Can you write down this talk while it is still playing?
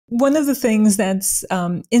one of the things that's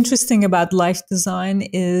interesting about life design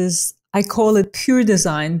is I call it pure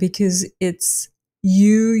design because it's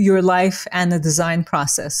you, your life, and a design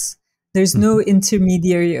process. There's no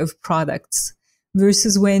intermediary of products.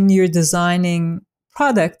 Versus when you're designing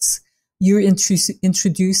products, you're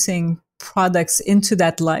introducing products into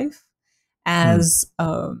that life as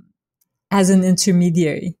an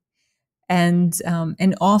intermediary. And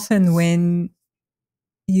often when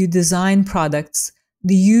you design products,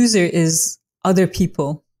 the user is other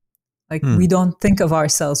people. Like we don't think of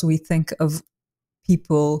ourselves. We think of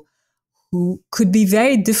people who could be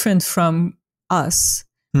very different from us,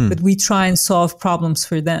 but we try and solve problems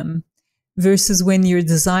for them. Versus when you're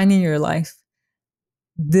designing your life,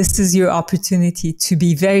 this is your opportunity to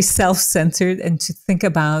be very self-centered and to think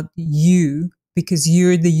about you because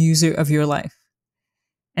you're the user of your life.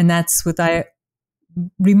 And that's what I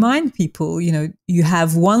remind people, you know, you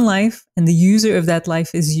have one life and the user of that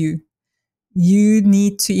life is you. You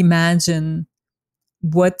need to imagine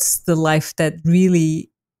what's the life that really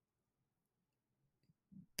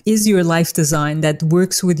is your life design, that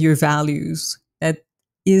works with your values, that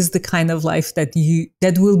is the kind of life that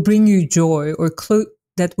will bring you joy or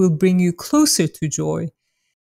that will bring you closer to joy.